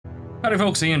Howdy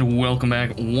folks, and welcome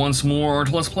back once more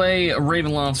to Let's Play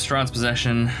Ravenloft, Strahd's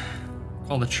Possession.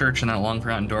 Call the church and that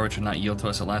long-forgotten door which would not yield to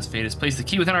us at last fate has placed the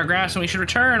key within our grasp, and we should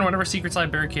return whatever secrets lie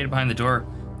barricaded behind the door,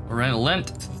 or relent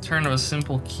to the turn of a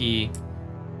simple key.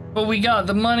 But we got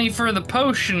the money for the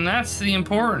potion, that's the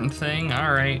important thing.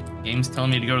 Alright, game's telling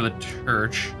me to go to the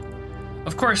church.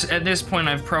 Of course, at this point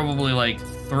I've probably like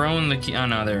thrown the key, oh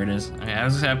no, there it is. Okay,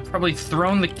 I've probably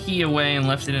thrown the key away and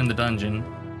left it in the dungeon.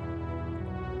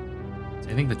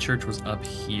 I think the church was up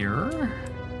here.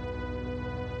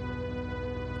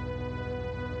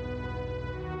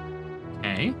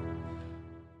 Okay.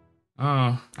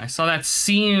 Oh, I saw that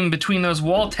seam between those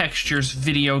wall textures,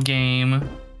 video game.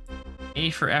 A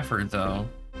for effort, though.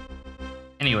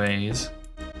 Anyways,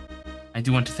 I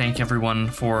do want to thank everyone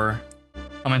for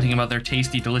commenting about their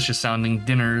tasty, delicious-sounding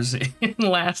dinners in the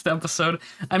last episode.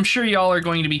 I'm sure y'all are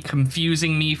going to be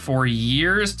confusing me for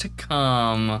years to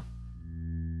come.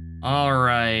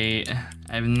 Alright,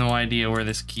 I have no idea where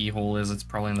this keyhole is. It's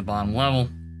probably in the bottom level.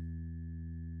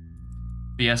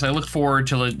 But yes, I look forward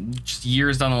to just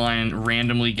years down the line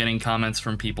randomly getting comments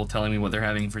from people telling me what they're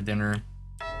having for dinner.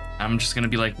 I'm just gonna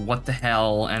be like, what the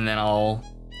hell? And then I'll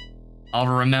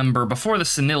remember before the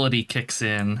senility kicks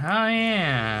in. Oh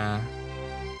yeah.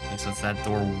 Okay, so it's that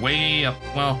door way up.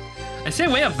 Well, I say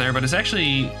way up there, but it's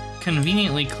actually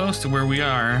conveniently close to where we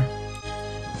are.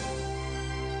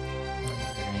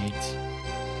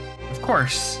 Of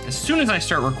course, as soon as I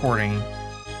start recording,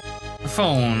 the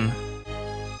phone,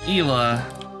 Ela,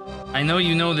 I know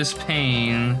you know this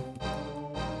pain.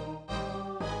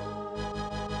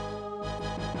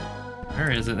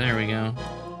 Where is it? There we go.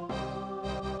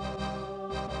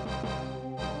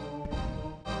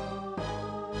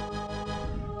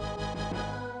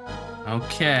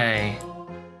 Okay.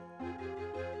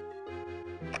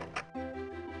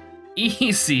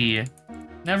 Easy.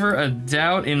 Never a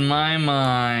doubt in my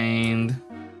mind.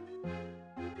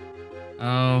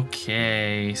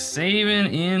 Okay,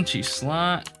 saving into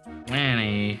slot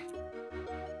 20.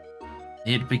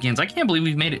 It begins. I can't believe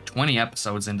we've made it 20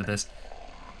 episodes into this.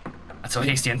 Not so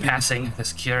hasty in passing.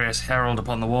 This curious herald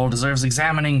upon the wall deserves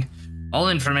examining. All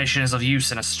information is of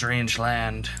use in a strange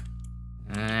land.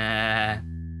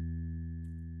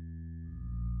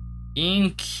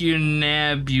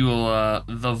 Incunabula,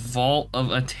 the Vault of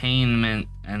Attainment,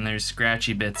 and there's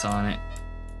scratchy bits on it.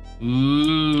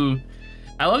 Ooh.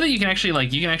 I love that you can actually,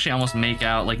 almost make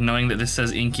out, like, knowing that this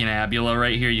says Incunabula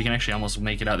right here, you can actually almost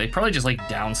make it out. They probably just, like,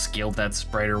 downscaled that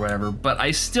sprite or whatever, but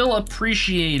I still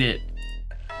appreciate it.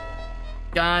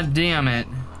 God damn it.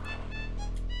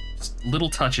 Just little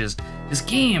touches. This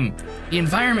game, the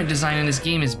environment design in this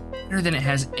game is better than it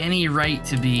has any right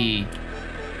to be.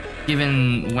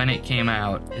 Given when it came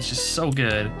out. It's just so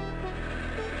good.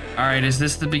 Alright, is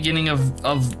this the beginning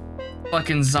of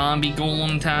fucking zombie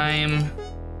golem time?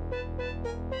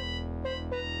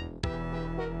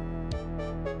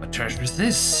 What treasure is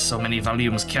this? So many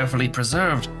volumes carefully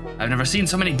preserved. I've never seen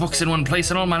so many books in one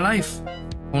place in all my life.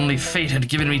 Only fate had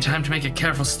given me time to make a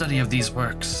careful study of these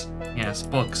works. Yes,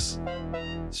 books.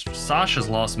 Sasha's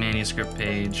lost manuscript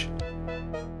page.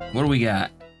 What do we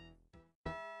got?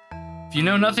 If you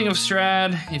know nothing of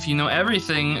Strahd, if you know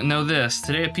everything, know this.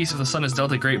 Today a piece of the sun has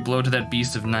dealt a great blow to that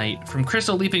beast of night. From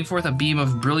crystal leaping forth a beam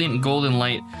of brilliant golden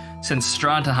light sent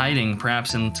Strahd to hiding,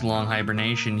 perhaps into long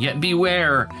hibernation. Yet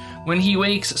beware! When he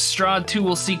wakes, Strahd too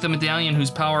will seek the medallion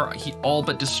whose power he all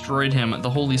but destroyed him, the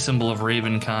Holy Symbol of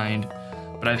Ravenkind.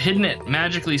 But I've hidden it,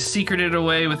 magically secreted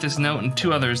away with this note and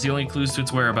 2 others, the only clues to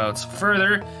its whereabouts.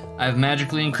 Further, I've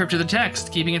magically encrypted the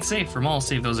text, keeping it safe from all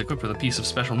save those equipped with a piece of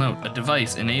special note, a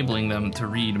device enabling them to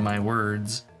read my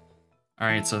words.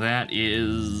 Alright, so that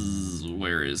is...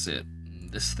 where is it?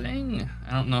 This thing?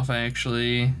 I don't know if I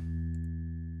actually... do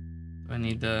I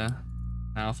need to...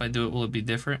 now if I do it, will it be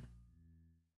different?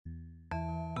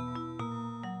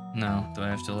 No, do I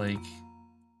have to like...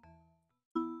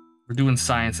 we're doing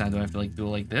science now, do I have to like do it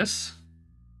like this?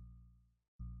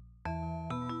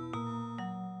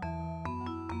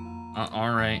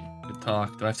 Alright, good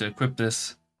talk. Do I have to equip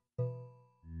this?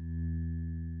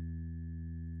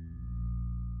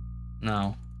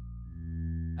 No.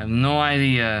 I have no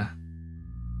idea.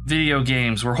 Video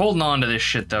games. We're holding on to this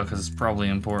shit though, because it's probably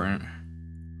important.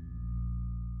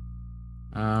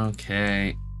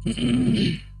 Okay.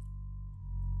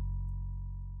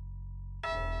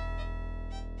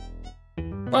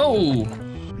 Oh!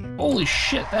 Holy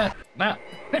shit, that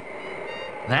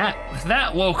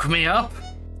woke me up.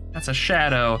 That's a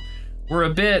shadow. We're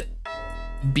a bit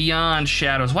beyond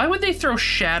shadows. Why would they throw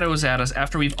shadows at us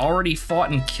after we've already fought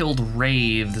and killed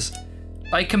wraiths?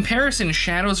 By comparison,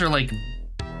 shadows are like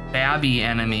babby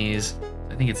enemies.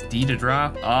 I think it's D to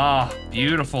drop. Ah,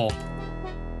 beautiful.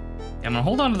 Yeah, I'm gonna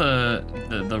hold on to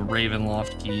the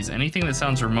Ravenloft keys. Anything that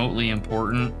sounds remotely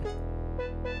important,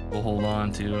 we'll hold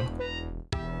on to.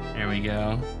 There we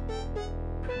go.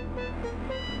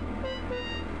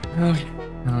 Okay.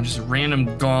 No, just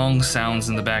random gong sounds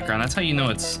in the background. That's how you know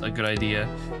it's a good idea.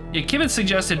 Yeah, Kim had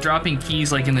suggested dropping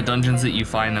keys like in the dungeons that you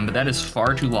find them, but that is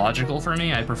far too logical for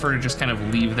me. I prefer to just kind of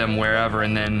leave them wherever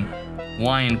and then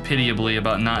whine pitiably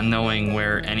about not knowing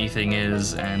where anything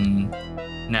is and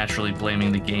naturally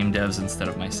blaming the game devs instead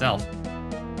of myself.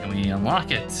 Can we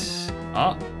unlock it?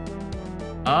 Oh.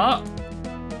 Oh.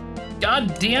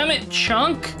 God damn it,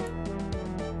 Chunk!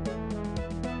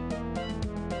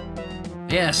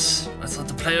 Yes, let's let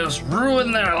the players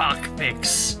ruin their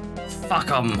lockpicks. Fuck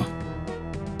them.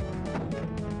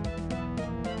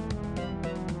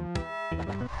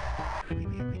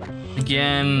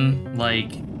 Again,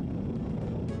 like,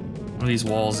 one of these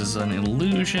walls is an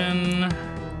illusion.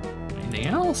 Anything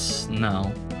else?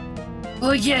 No.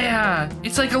 Well, yeah,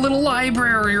 it's like a little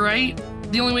library, right?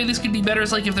 The only way this could be better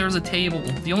is like if there was a table.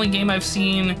 The only game I've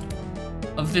seen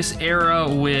of this era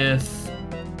with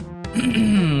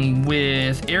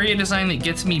with area design that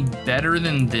gets me better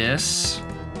than this.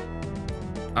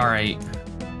 All right,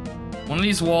 one of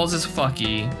these walls is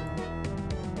fucky,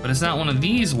 but it's not one of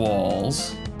these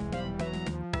walls.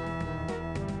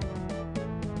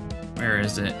 Where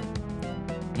is it?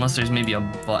 Unless there's maybe a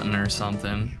button or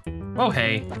something. Oh,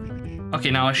 hey.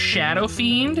 Okay, now a Shadow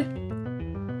Fiend.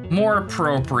 More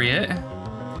appropriate.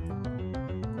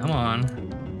 Come on.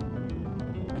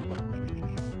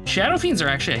 Shadow Fiends are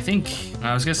actually,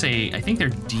 I was gonna say, I think they're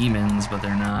demons, but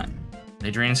they're not.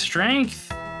 They drain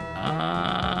strength.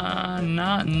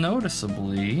 Not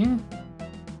noticeably.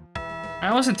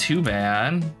 That wasn't too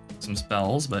bad. Some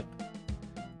spells, but.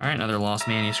 All right, another lost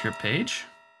manuscript page.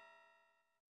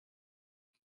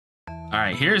 All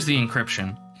right, here's the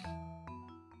encryption.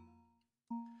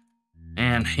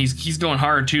 And he's going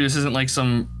hard too. This isn't like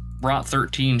some Rot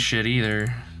 13 shit either.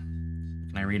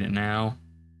 Can I read it now?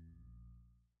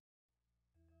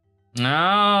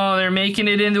 No, they're making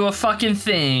it into a fucking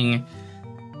thing.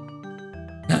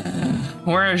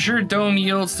 Where azure dome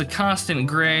yields to constant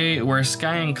gray, where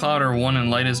sky and cloud are one and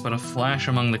light is but a flash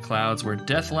among the clouds, where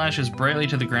death lashes brightly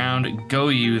to the ground, go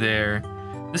you there.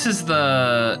 This is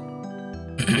the...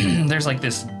 there's like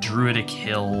this druidic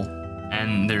hill,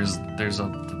 and there's a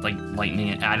like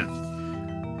lightning.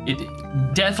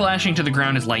 Death lashing to the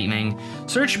ground is lightning.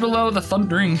 Search below the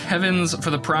thundering heavens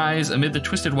for the prize. Amid the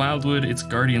twisted wildwood, its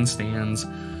guardian stands.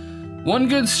 One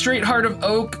good straight heart of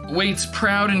oak waits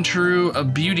proud and true, a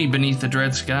beauty beneath the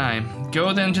dread sky.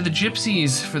 Go then to the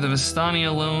gypsies, for the Vistani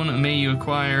alone may you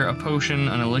acquire a potion,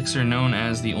 an elixir known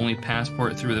as the only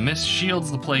passport through the mist,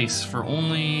 shields the place, for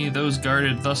only those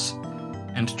guarded thus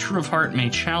and true of heart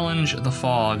may challenge the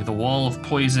fog, the wall of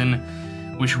poison,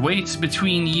 which waits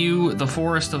between you, the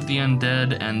forest of the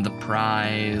undead, and the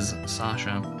prize.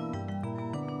 Sasha.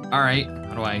 All right,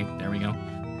 how do I, there we go.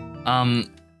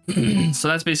 So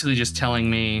that's basically just telling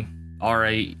me, all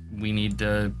right, we need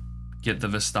to get the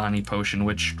Vistani potion,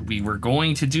 which we were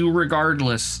going to do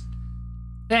regardless.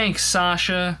 Thanks,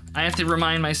 Sasha. I have to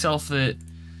remind myself that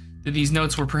these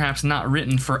notes were perhaps not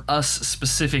written for us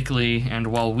specifically, and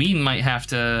while we might have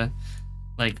to,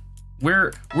 like,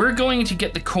 we're going to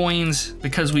get the coins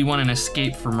because we want an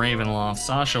escape from Ravenloft.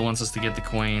 Sasha wants us to get the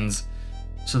coins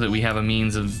so that we have a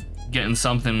means of getting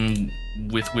something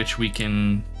with which we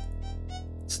can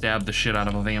stab the shit out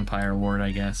of a vampire lord,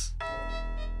 I guess.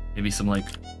 Maybe some, like,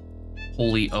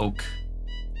 holy oak.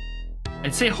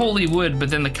 I'd say holy wood, but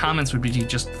then the comments would be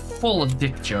just full of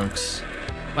dick jokes.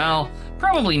 Well,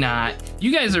 probably not.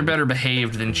 You guys are better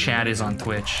behaved than Chad is on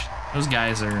Twitch. Those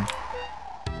guys are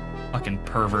fucking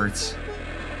perverts.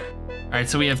 All right,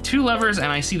 so we have 2 levers,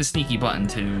 and I see the sneaky button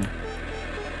too.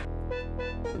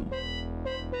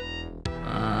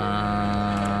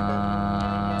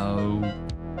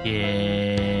 Okay.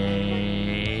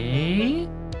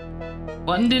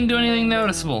 Button didn't do anything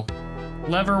noticeable.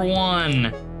 Lever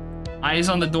 1. Eyes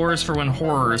on the doors for when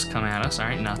horrors come at us. All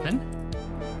right, nothing.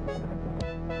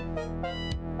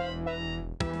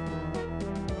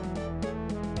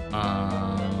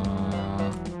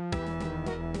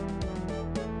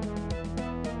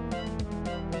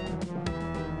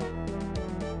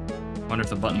 Wonder if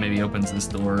the button maybe opens this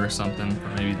door or something, or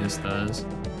maybe this does.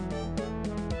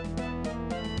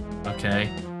 Okay.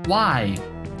 Why?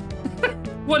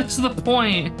 What is the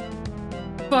point?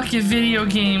 Fucking video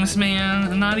games,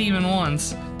 man. Not even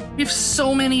once. We have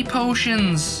so many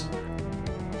potions.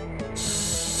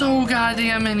 So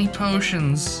goddamn many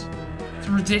potions. It's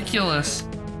ridiculous.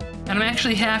 And I'm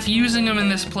actually half using them in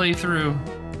this playthrough.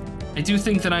 I do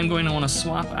think that I'm going to want to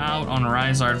swap out on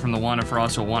Rysard from the Wand of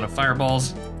Frost to a Wand of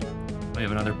Fireballs. We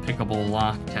have another pickable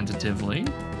lock, tentatively.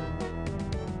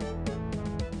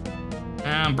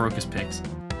 Ah, broke his picks.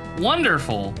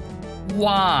 Wonderful.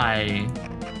 Why?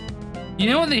 You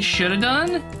know what they should have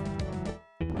done?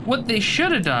 What they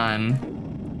should have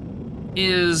done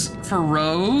is, for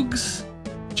rogues,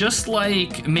 just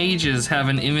like mages have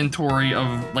an inventory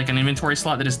of, like an inventory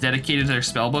slot that is dedicated to their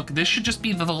spellbook, this should just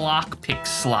be the lockpick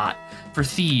slot for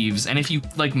thieves. And if you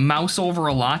like mouse over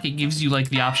a lock, it gives you like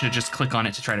the option to just click on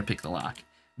it to try to pick the lock.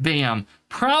 Bam,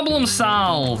 problem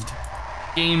solved.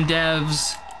 Game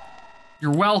devs,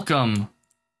 you're welcome.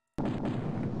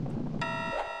 Can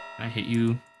I hit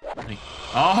you? Like,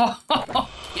 oh,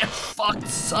 get fucked,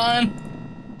 son.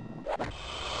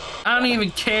 I don't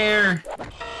even care.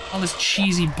 All this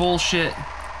cheesy bullshit.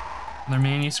 Another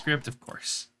manuscript, of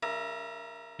course.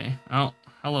 Okay, oh,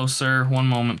 hello, sir. One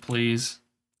moment, please.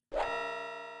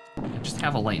 Just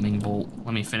have a lightning bolt.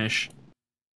 Let me finish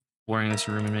exploring this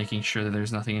room and making sure that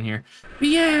there's nothing in here. But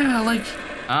yeah, like,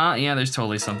 yeah, there's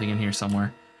totally something in here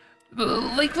somewhere. But,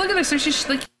 like, look at this. There's just,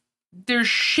 like, there's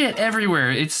shit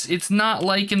everywhere. It's not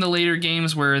like in the later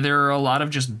games where there are a lot of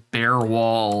just bare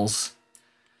walls.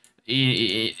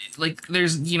 Like,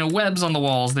 there's, you know, webs on the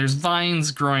walls, there's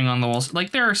vines growing on the walls.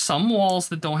 Like, there are some walls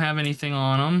that don't have anything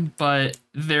on them, but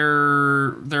there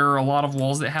are a lot of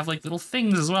walls that have, like, little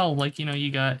things as well. Like, you know, you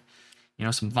got, you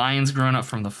know, some vines growing up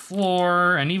from the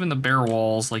floor, and even the bare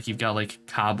walls, like, you've got, like,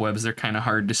 cobwebs. They're kind of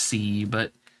hard to see,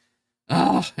 but,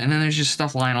 oh, and then there's just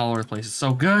stuff lying all over the place. It's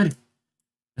so good.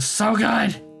 It's so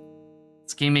good.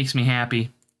 This game makes me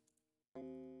happy.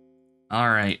 All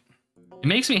right. It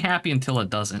makes me happy until it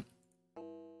doesn't.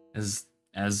 As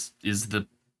is the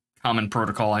common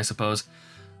protocol, I suppose.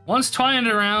 Once twined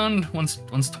around the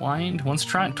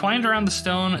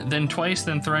stone, then twice,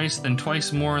 then thrice, then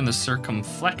twice more in the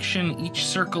circumflexion. Each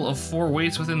circle of 4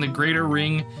 waits within the greater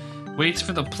ring, waits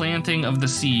for the planting of the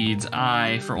seeds.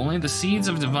 Aye, for only the seeds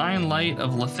of divine light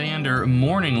of Lathander,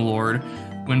 Morning Lord,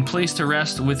 when placed to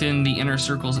rest within the inner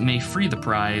circles, may free the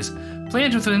prize.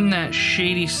 Plant within that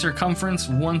shady circumference,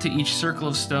 1 to each circle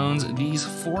of stones. These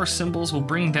 4 symbols will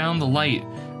bring down the light,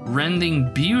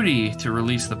 rending beauty to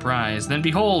release the prize. Then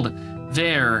behold,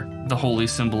 there the holy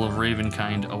symbol of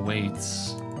Ravenkind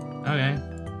awaits. Okay.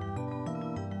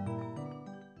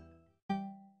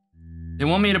 They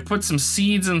want me to put some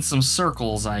seeds in some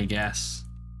circles, I guess.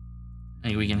 I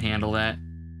think we can handle that.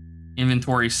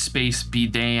 Inventory space be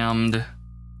damned.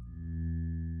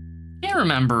 Can't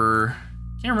remember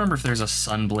if there's a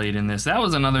Sunblade in this. That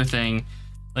was another thing,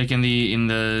 like in the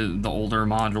older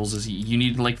modules, is you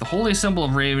need like the Holy Symbol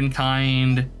of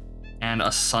Ravenkind and a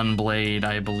Sunblade,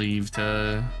 I believe,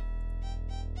 to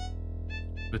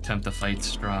attempt to fight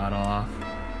Strahd off,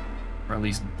 or at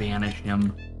least banish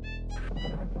him.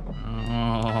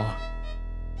 Oh,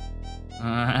 all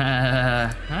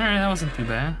right, that wasn't too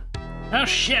bad. Oh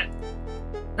shit!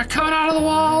 They're coming out of the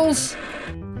walls!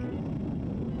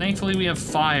 Thankfully, we have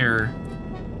fire.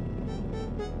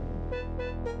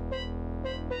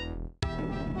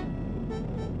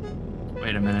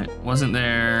 Wait a minute. Wasn't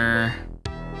there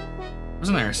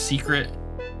a secret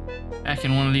back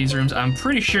in one of these rooms? I'm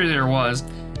pretty sure there was.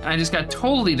 I just got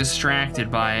totally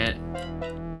distracted by it.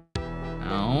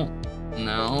 No.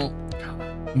 No.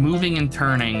 God. Moving and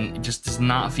turning just does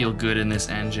not feel good in this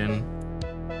engine.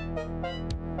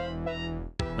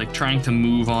 Like trying to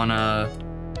move on a...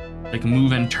 like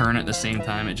move and turn at the same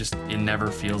time, it never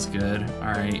feels good.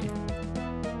 All right,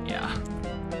 yeah.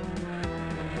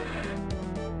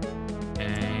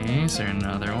 Okay, is there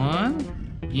another one?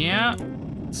 Yeah,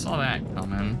 saw that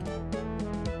coming.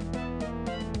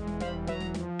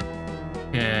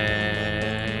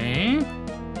 Okay.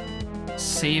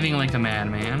 Saving like a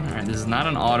madman. All right, this is not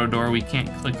an auto door, we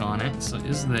can't click on it, so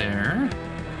is there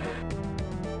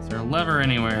a lever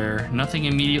anywhere? Nothing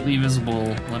immediately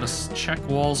visible. Let us check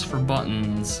walls for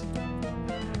buttons.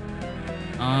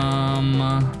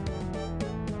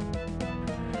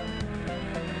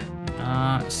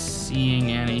 Not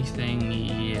seeing anything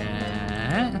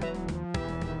yet.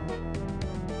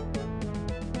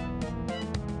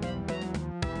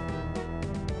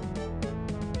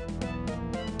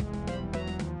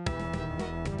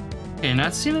 Okay,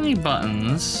 not seeing any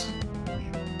buttons.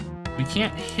 We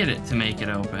can't hit it to make it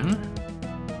open.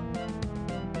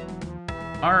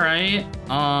 All right,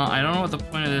 I don't know what the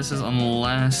point of this is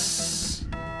unless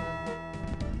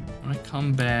I'm gonna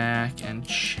come back and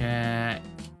check.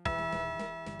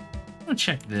 I'm gonna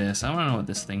check this. I wanna know what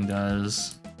this thing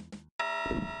does.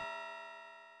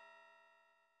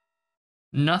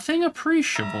 Nothing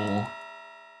appreciable.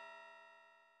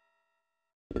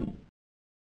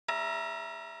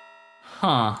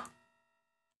 Huh.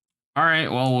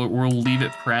 Alright, well, we'll leave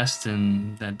it pressed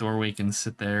and that doorway can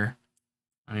sit there.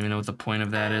 I don't even know what the point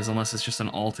of that is, unless it's just an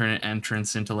alternate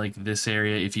entrance into, like, this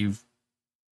area if you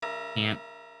can't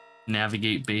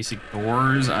navigate basic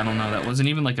doors. I don't know, that wasn't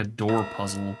even, like, a door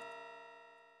puzzle.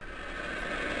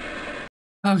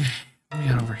 Okay, what we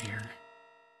got over here?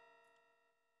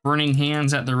 Burning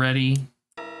hands at the ready.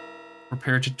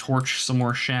 Prepare to torch some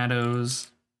more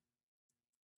shadows.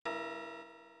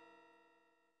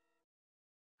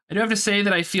 I do have to say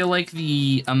that I feel like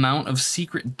the amount of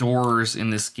secret doors in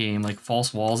this game, like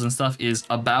false walls and stuff, is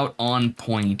about on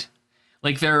point.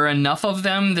 Like, there are enough of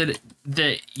them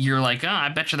that you're like, oh, I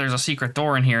bet you there's a secret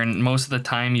door in here, and most of the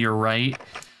time you're right.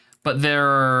 But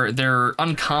they're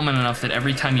uncommon enough that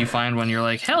every time you find one, you're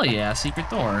like, hell yeah, secret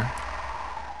door.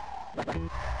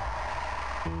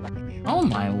 Oh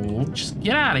my lord, just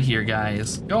get out of here,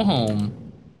 guys. Go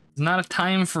home. It's not a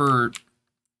time for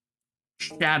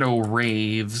shadow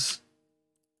raves.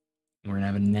 We're gonna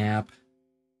have a nap.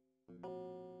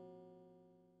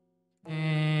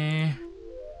 Okay.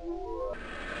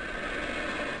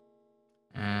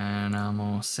 And I'm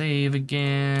gonna save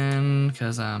again,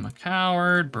 because I'm a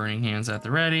coward. Burning hands at the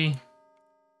ready.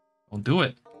 Don't do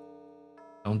it.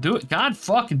 Don't do it. God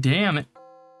fucking damn it.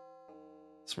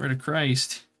 Swear to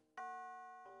Christ.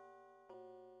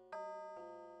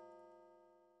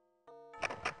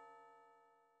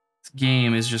 This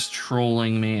game is just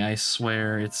trolling me, I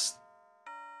swear. It's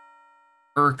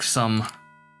irksome.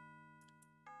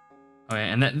 Okay,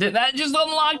 and that just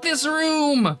unlocked this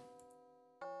room!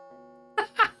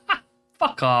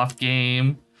 Fuck off,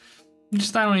 game.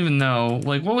 I don't even know.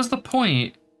 Like, what was the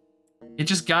point? It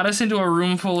just got us into a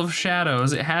room full of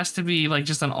shadows. It has to be, like,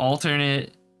 just an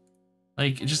alternate...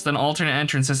 Like, just an alternate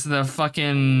entrance instead of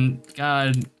fucking...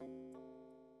 God...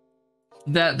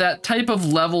 That type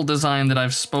of level design that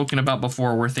I've spoken about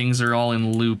before, where things are all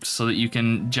in loops so that you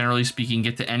can, generally speaking,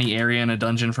 get to any area in a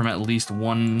dungeon from at least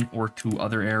one or two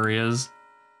other areas.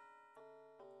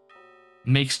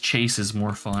 Makes chases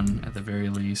more fun, at the very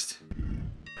least.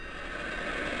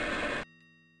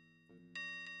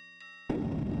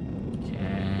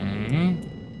 Okay.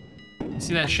 You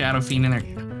see that Shadow Fiend in there?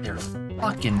 They're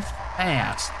fucking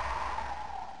fast.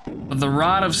 But the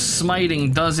Rod of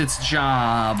Smiting does its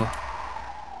job.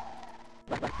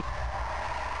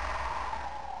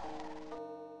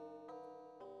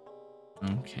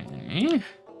 Okay.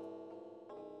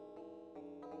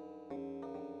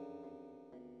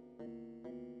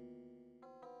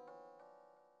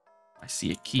 I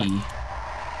see a key.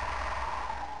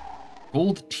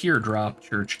 Gold teardrop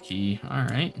church key. All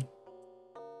right.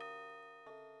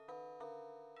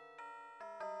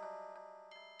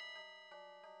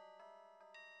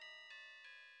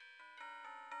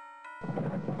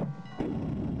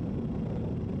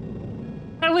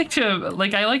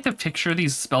 I like to picture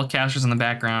these spellcasters in the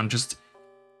background just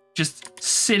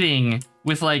sitting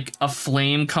with like a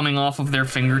flame coming off of their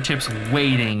fingertips,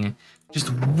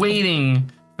 just waiting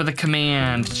for the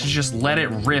command to just let it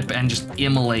rip and just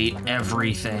immolate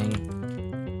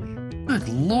everything. Good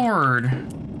lord.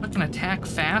 Fucking attack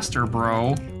faster,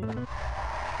 bro.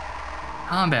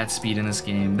 Combat speed in this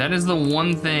game. That is the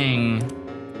one thing.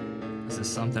 Is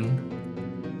this something?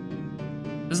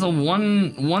 This is the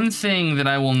one thing that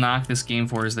I will knock this game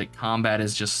for, is that combat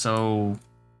is just so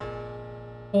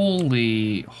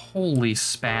holy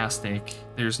spastic.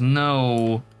 There's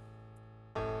no...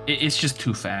 It's just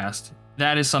too fast.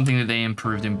 That is something that they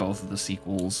improved in both of the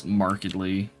sequels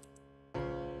markedly.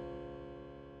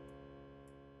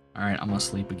 Alright, I'm gonna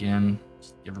sleep again.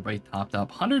 Just get everybody topped up.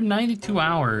 192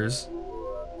 hours.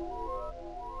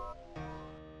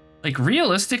 Like,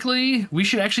 realistically, we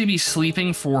should actually be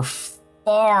sleeping for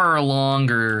far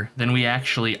longer than we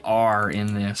actually are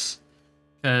in this,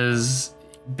 because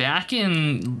back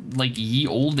in like ye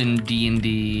olden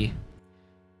D&D,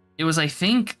 it was, I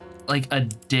think, like a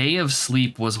day of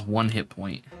sleep was 1 hit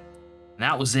point, and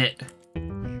that was it.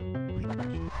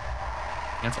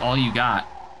 That's all you got.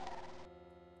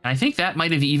 And I think that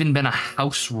might have even been a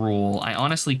house rule. I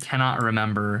honestly cannot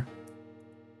remember.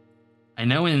 I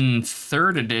know in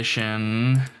 3rd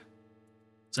edition,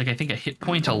 it's like, I think, a hit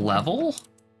point a level,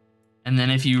 and then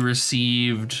if you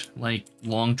received like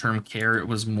long-term care, it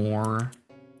was more,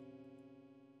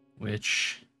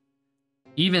 which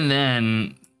even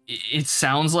then it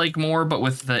sounds like more, but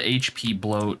with the HP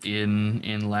bloat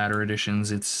in latter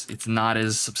editions, it's not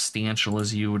as substantial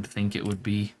as you would think it would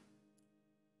be.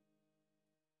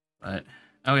 But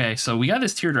okay, so we got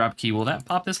this teardrop key. Will that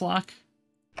pop this lock?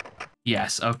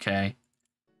 Yes, okay.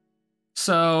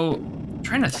 So, I'm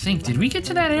trying to think, did we get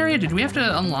to that area? Did we have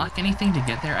to unlock anything to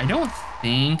get there? I don't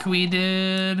think we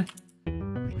did.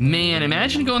 Man,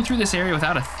 imagine going through this area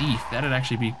without a thief. That'd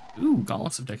actually be, ooh,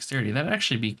 gauntlets of dexterity. That'd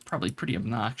actually be probably pretty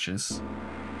obnoxious.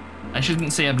 I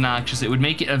shouldn't say obnoxious. It would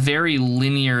make it a very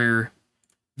linear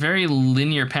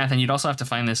path, and you'd also have to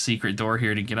find this secret door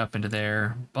here to get up into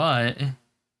there. But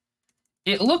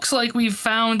it looks like we've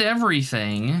found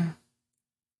everything.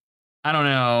 I don't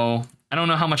know. I don't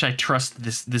know how much I trust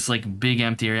this like big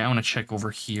empty area. I want to check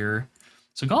over here.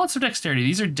 So gauntlets of dexterity.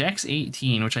 These are dex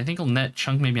 18, which I think will net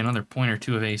Chunk maybe another point or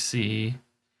two of AC.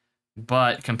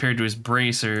 But compared to his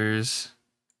bracers,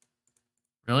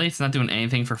 really, it's not doing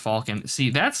anything for Falcon. See,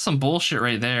 that's some bullshit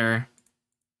right there.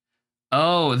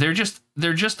 Oh, they're just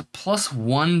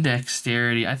 +1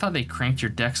 dexterity. I thought they cranked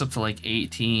your dex up to like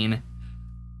 18.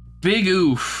 Big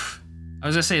oof. I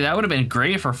was gonna say that would have been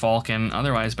great for Falcon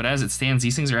otherwise, but as it stands,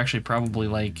 these things are actually probably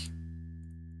like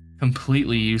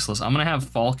completely useless. I'm gonna have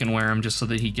Falcon wear them just so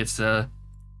that he gets to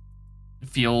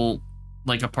feel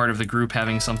like a part of the group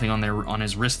having something on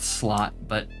his wrist slot.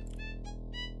 But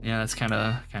yeah, that's kind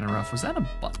of rough. Was that a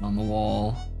button on the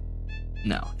wall?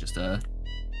 No, just a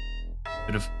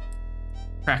bit of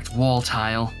cracked wall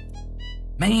tile.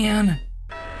 Man,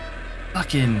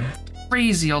 fucking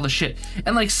crazy all the shit.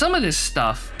 And like some of this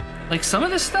stuff, I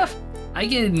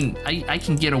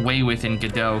can get away with in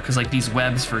Godot, because like these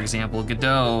webs, for example,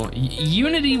 Godot,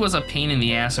 Unity was a pain in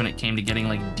the ass when it came to getting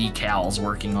like decals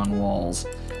working on walls.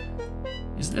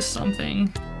 Is this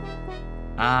something?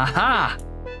 Aha!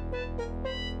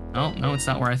 Oh, no, it's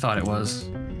not where I thought it was.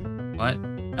 What?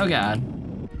 Oh god.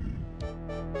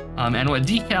 And what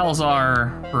decals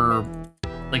are, for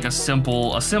like a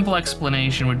simple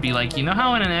explanation would be like, you know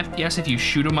how in an FPS if you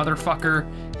shoot a motherfucker,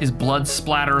 his blood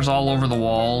splatters all over the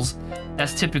walls?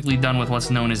 That's typically done with what's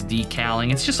known as decaling.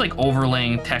 It's just like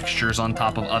overlaying textures on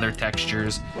top of other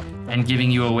textures and giving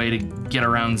you a way to get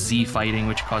around Z fighting,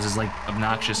 which causes like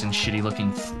obnoxious and shitty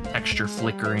looking texture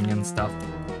flickering and stuff.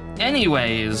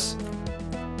 Anyways,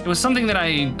 it was something that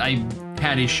I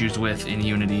had issues with in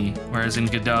Unity, whereas in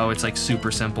Godot it's like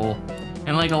super simple.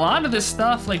 And like a lot of this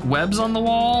stuff, like webs on the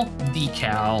wall,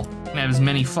 decal. I can have as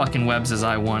many fucking webs as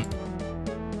I want.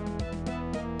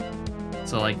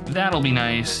 So like that'll be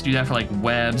nice. Do that for like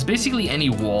webs, basically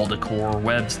any wall decor,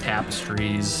 webs,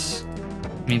 tapestries.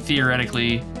 I mean,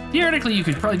 theoretically you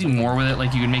could probably do more with it.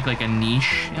 Like you could make like a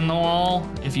niche in the wall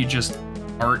if you just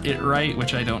art it right,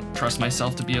 which I don't trust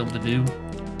myself to be able to do.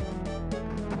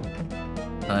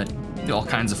 But do all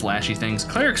kinds of flashy things.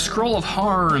 Cleric Scroll of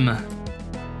Harm.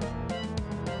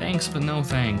 Thanks, but no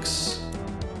thanks.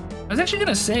 I was actually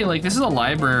gonna say, like, this is a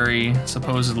library,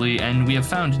 supposedly, and we have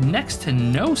found next to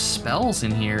no spells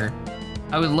in here.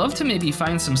 I would love to maybe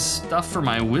find some stuff for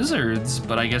my wizards,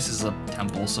 but I guess it's a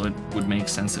temple, so it would make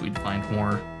sense that we'd find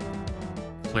more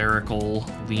clerical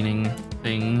leaning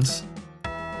things.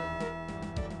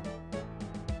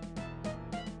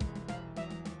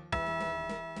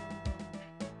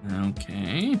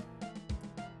 Okay.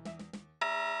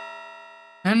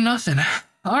 And nothing.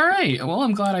 All right, well,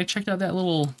 I'm glad I checked out that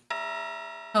little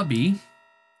cubby.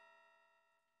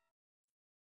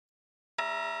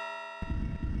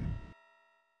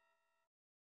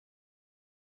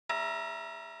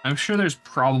 I'm sure there's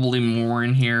probably more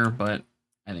in here, but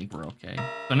I think we're okay.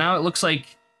 So now it looks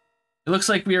like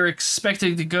we are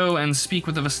expected to go and speak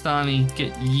with the Vistani,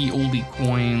 get ye olde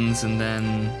coins, and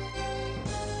then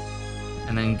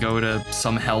go to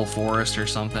some hell forest or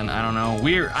something. I don't know.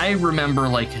 I remember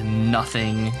like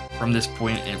nothing from this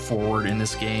point forward in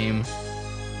this game.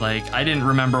 Like, I didn't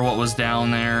remember what was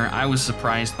down there. I was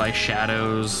surprised by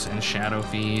shadows and shadow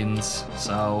fiends,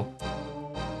 so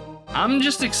I'm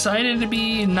just excited to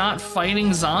be not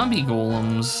fighting zombie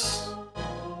golems.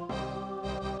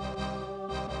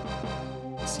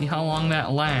 See how long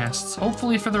that lasts.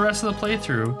 Hopefully for the rest of the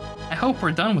playthrough. I hope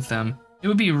we're done with them. It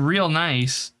would be real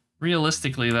nice.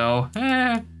 Realistically, though,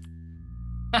 I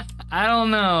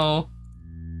don't know.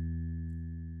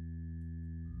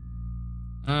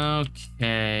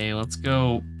 Okay, let's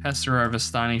go pester our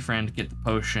Vistani friend to get the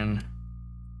potion.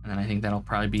 And then I think that'll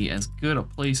probably be as good a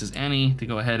place as any to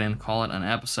go ahead and call it an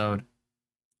episode.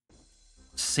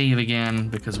 Save again,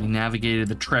 because we navigated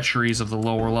the treacheries of the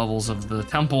lower levels of the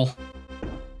temple.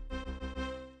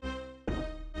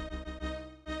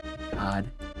 God.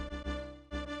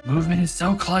 Movement is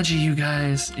so kludgy, you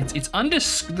guys.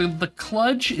 The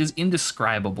kludge is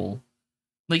indescribable.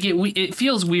 Like it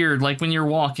feels weird, like when you're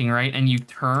walking, right, and you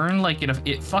turn, like it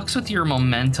fucks with your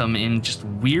momentum in just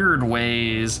weird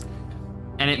ways.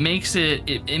 And it makes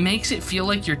it feel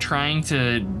like you're trying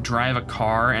to drive a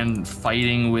car and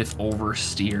fighting with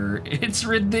oversteer. It's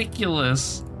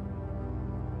ridiculous.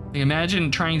 Like,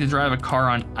 imagine trying to drive a car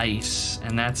on ice,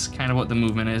 and that's kind of what the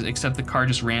movement is, except the car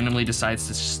just randomly decides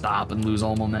to stop and lose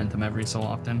all momentum every so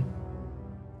often.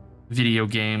 Video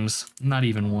games, not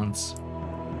even once.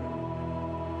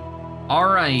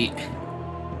 Alright.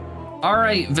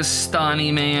 Alright,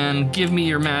 Vistani man, give me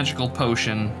your magical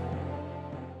potion.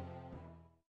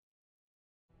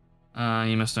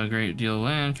 You must know a great deal of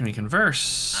land. Can we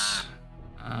converse?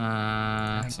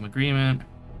 Some agreement.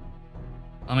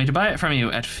 Allow me to buy it from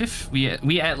you at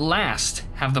we at last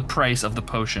have the price of the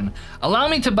potion. Allow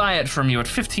me to buy it from you at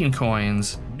 15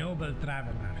 coins. Noble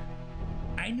traveler,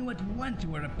 I knew at once you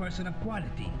were a person of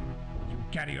quality. You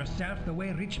carry yourself the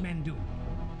way rich men do,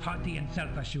 haughty and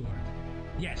self-assured.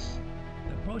 Yes,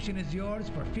 the potion is yours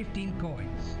for 15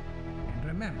 coins. And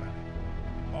remember,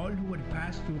 all who would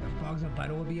pass through the fogs of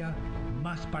Barovia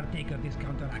must partake of this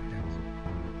counteractant.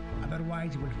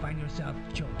 Otherwise, you will find yourself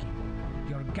choking,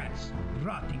 your guts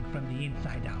rotting from the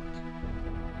inside out.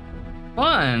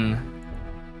 Fun!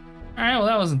 Alright, well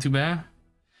that wasn't too bad.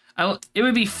 It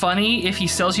would be funny if he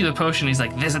sells you the potion, he's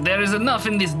like, there is enough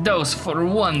in this dose for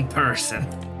one person.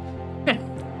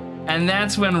 And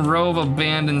that's when Rove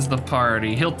abandons the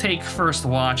party. He'll take first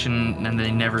watch and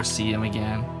they never see him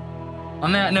again.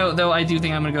 On that note, though, I do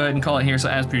think I'm gonna go ahead and call it here. So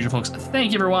as per usual, folks,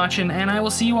 thank you for watching, and I will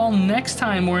see you all next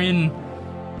time.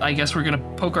 I guess we're gonna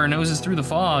poke our noses through the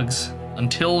fogs.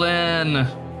 Until then.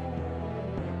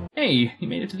 Hey, you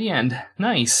made it to the end.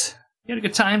 Nice. You had a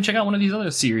good time? Check out one of these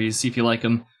other series, see if you like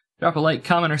them. Drop a like,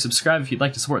 comment, or subscribe if you'd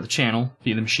like to support the channel,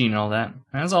 feed the machine and all that.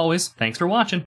 As always, thanks for watching.